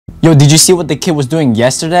Yo, did you see what the kid was doing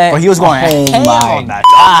yesterday? Oh, he was going ham on that.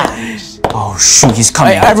 Oh shoot, he's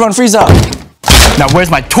coming. Hey, everyone freeze up. Now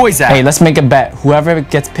where's my toys at? Hey, let's make a bet. Whoever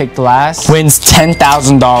gets picked last wins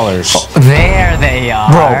 $10,000. There they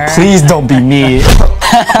are. Bro, please don't be me.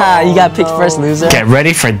 You got picked first, loser. Get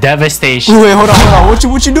ready for devastation. Wait, hold on. What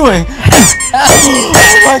you doing?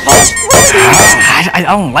 I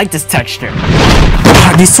don't like this texture.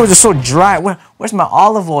 These toys are so dry. Where's my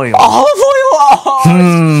olive oil? Olive oil?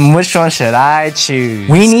 Oh. Which one should I choose?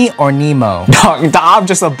 Weenie or Nemo? Dog, I'm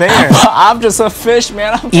just a bear. I'm just a fish,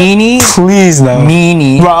 man. Eenie? Please, no.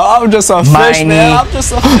 Meanie? Bro, I'm just a fish, man. I'm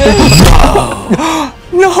just a fish.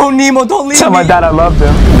 No, Nemo, don't leave me. Tell my dad I love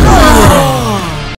him.